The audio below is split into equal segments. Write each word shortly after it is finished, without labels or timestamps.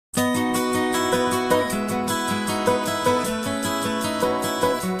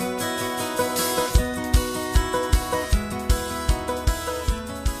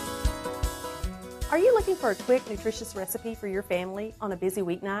for a quick, nutritious recipe for your family on a busy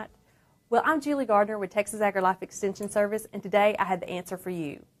weeknight? Well, I'm Julie Gardner with Texas AgriLife Extension Service, and today I have the answer for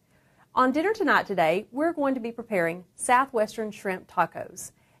you. On dinner tonight today, we're going to be preparing Southwestern shrimp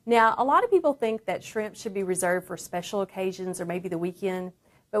tacos. Now, a lot of people think that shrimp should be reserved for special occasions or maybe the weekend,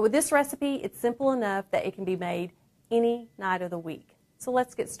 but with this recipe, it's simple enough that it can be made any night of the week. So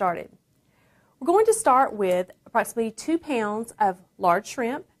let's get started. We're going to start with approximately 2 pounds of large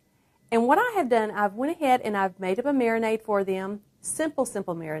shrimp. And what I have done, I've went ahead and I've made up a marinade for them, simple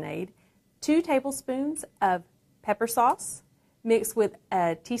marinade. 2 tablespoons of pepper sauce mixed with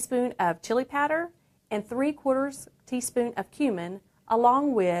a teaspoon of chili powder and 3/4 teaspoon of cumin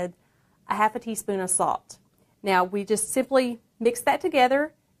along with a 1/2 teaspoon of salt. Now we just simply mix that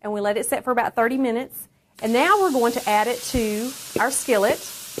together and we let it set for about 30 minutes. And now we're going to add it to our skillet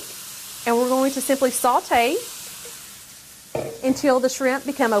and we're going to simply saute until the shrimp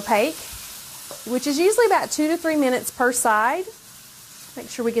become opaque, which is usually about 2 to 3 minutes per side. Make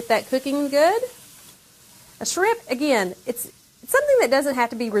sure we get that cooking good. A shrimp, again, it's something that doesn't have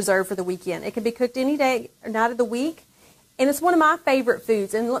to be reserved for the weekend. It can be cooked any day or night of the week, and it's one of my favorite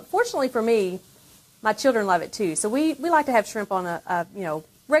foods. And fortunately for me, my children love it too. So we like to have shrimp on a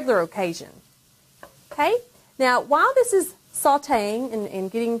regular occasion. Okay. Now, while this is sautéing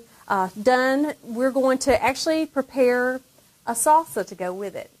and getting done, we're going to actually prepare a salsa to go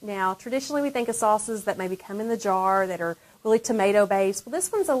with it. Now, traditionally we think of salsas that maybe come in the jar that are really tomato based. Well,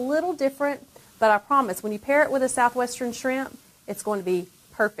 this one's a little different, but I promise when you pair it with a Southwestern shrimp, it's going to be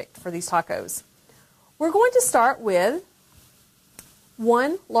perfect for these tacos. We're going to start with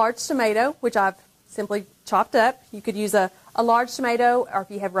 1 large tomato, which I've simply chopped up. You could use a large tomato, or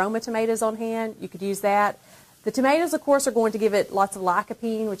if you have Roma tomatoes on hand, you could use that. The tomatoes, of course, are going to give it lots of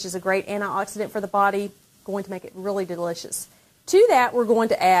lycopene, which is a great antioxidant for the body, going to make it really delicious. To that, we're going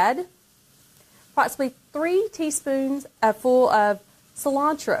to add approximately 3 teaspoons full of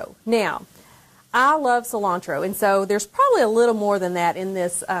cilantro. Now, I love cilantro, and so there's probably a little more than that in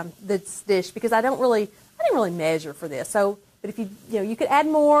this dish because I didn't really measure for this. So, but if you could add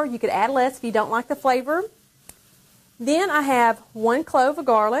more, you could add less if you don't like the flavor. Then I have 1 clove of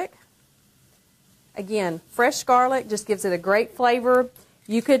garlic. Again, fresh garlic just gives it a great flavor.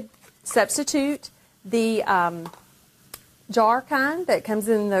 You could substitute the jar kind that comes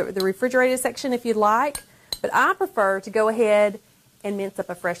in the refrigerated section if you'd like, but I prefer to go ahead and mince up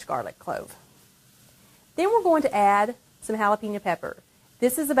a fresh garlic clove. Then we're going to add some jalapeno pepper.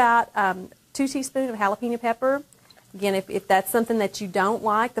 This is about 2 teaspoons of jalapeno pepper. Again, if that's something that you don't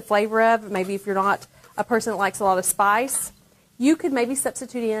like the flavor of, maybe if you're not a person that likes a lot of spice, you could maybe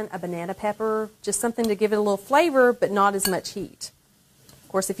substitute in a banana pepper, just something to give it a little flavor but not as much heat. Of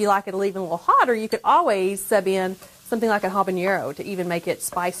course, if you like it even a little hotter, you could always sub in something like a habanero to even make it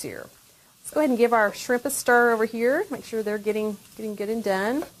spicier. Let's go ahead and give our shrimp a stir over here. Make sure they're getting good and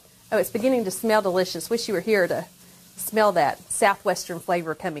done. Oh, it's beginning to smell delicious. Wish you were here to smell that Southwestern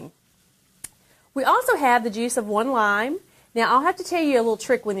flavor coming. We also have the juice of 1 lime. Now, I'll have to tell you a little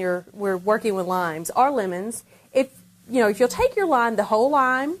trick when we're working with limes or lemons. If you'll take your lime, the whole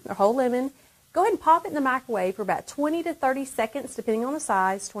lime or whole lemon, go ahead and pop it in the microwave for about 20 to 30 seconds, depending on the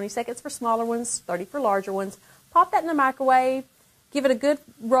size. 20 seconds for smaller ones, 30 for larger ones. Pop that in the microwave, give it a good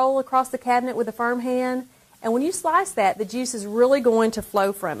roll across the cabinet with a firm hand, and when you slice that, the juice is really going to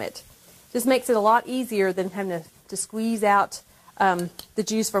flow from it. Just makes it a lot easier than having to squeeze out the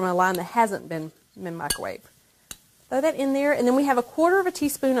juice from a lime that hasn't been microwaved. Throw that in there, and then we have 1/4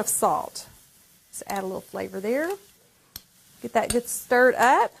 teaspoon of salt. Just add a little flavor there. Get that good stirred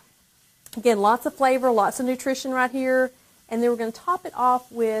up. Again, lots of flavor, lots of nutrition right here, and then we're going to top it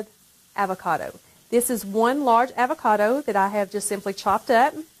off with avocado. This is 1 large avocado that I have just simply chopped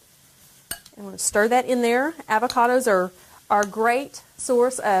up. I'm going to stir that in there. Avocados are a great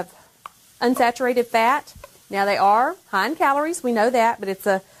source of unsaturated fat. Now they are high in calories, we know that, but it's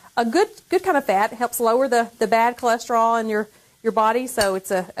a good kind of fat. It helps lower the bad cholesterol in your body, so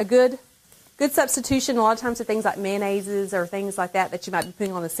it's a good substitution a lot of times for things like mayonnaises or things like that you might be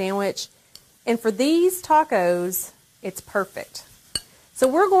putting on a sandwich. And for these tacos, it's perfect. So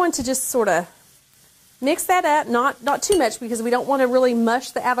we're going to just sort of mix that up, not too much because we don't want to really mush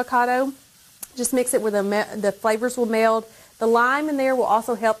the avocado. Just mix it where the flavors will meld. The lime in there will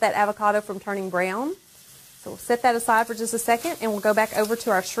also help that avocado from turning brown. So we'll set that aside for just a second and we'll go back over to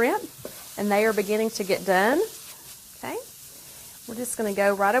our shrimp, and they are beginning to get done. Okay, we're just going to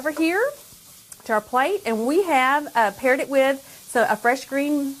go right over here to our plate, and we have paired it with a fresh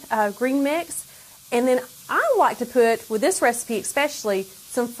green mix, and then I like to put, with this recipe especially,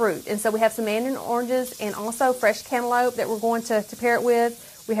 some fruit. And so we have some mandarin oranges and also fresh cantaloupe that we're going to pair it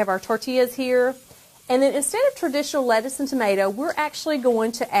with. We have our tortillas here. And then instead of traditional lettuce and tomato, we're actually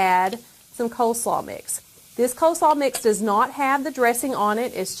going to add some coleslaw mix. This coleslaw mix does not have the dressing on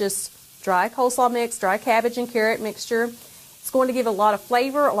it. It's just dry coleslaw mix, dry cabbage and carrot mixture. It's going to give a lot of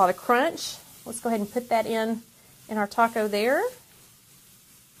flavor, a lot of crunch. Let's go ahead and put that in our taco there.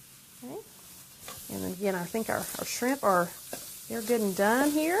 Okay. And then again, I think our shrimp they're good and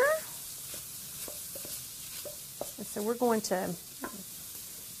done here. And so we're going to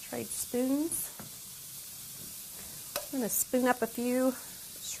trade spoons. I'm going to spoon up a few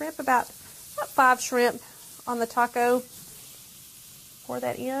shrimp, about 5 shrimp on the taco. Pour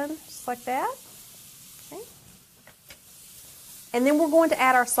that in, just like that. Okay. And then we're going to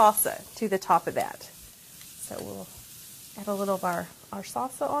add our salsa to the top of that. So we'll add a little of our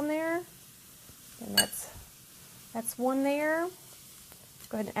salsa on there. And that's one there.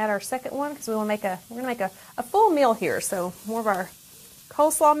 Go ahead and add our second one because we're going to make a full meal here. So more of our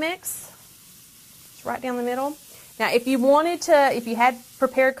coleslaw mix. It's right down the middle. Now, if you had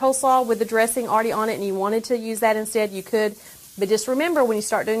prepared coleslaw with the dressing already on it and you wanted to use that instead, you could. But just remember, when you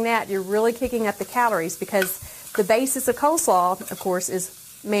start doing that, you're really kicking up the calories because the basis of coleslaw, of course,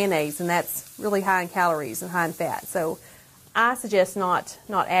 is mayonnaise, and that's really high in calories and high in fat. So I suggest not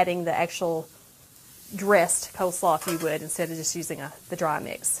adding the actual dressed coleslaw, if you would, instead of just using the dry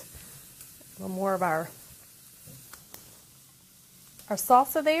mix. A little more of our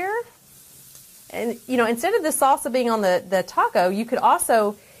salsa there. And, instead of the salsa being on the taco, you could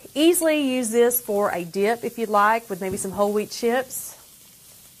also easily use this for a dip if you'd like, with maybe some whole wheat chips.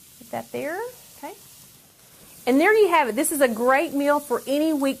 Put that there, okay? And there you have it. This is a great meal for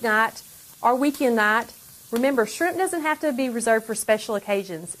any weeknight or weekend night. Remember, shrimp doesn't have to be reserved for special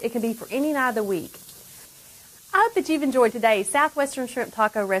occasions. It can be for any night of the week. I hope that you've enjoyed today's Southwestern Shrimp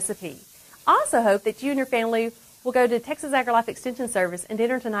Taco recipe. I also hope that you and your family will go to Texas AgriLife Extension Service and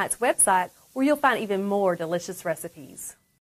enter tonight's website, where you'll find even more delicious recipes.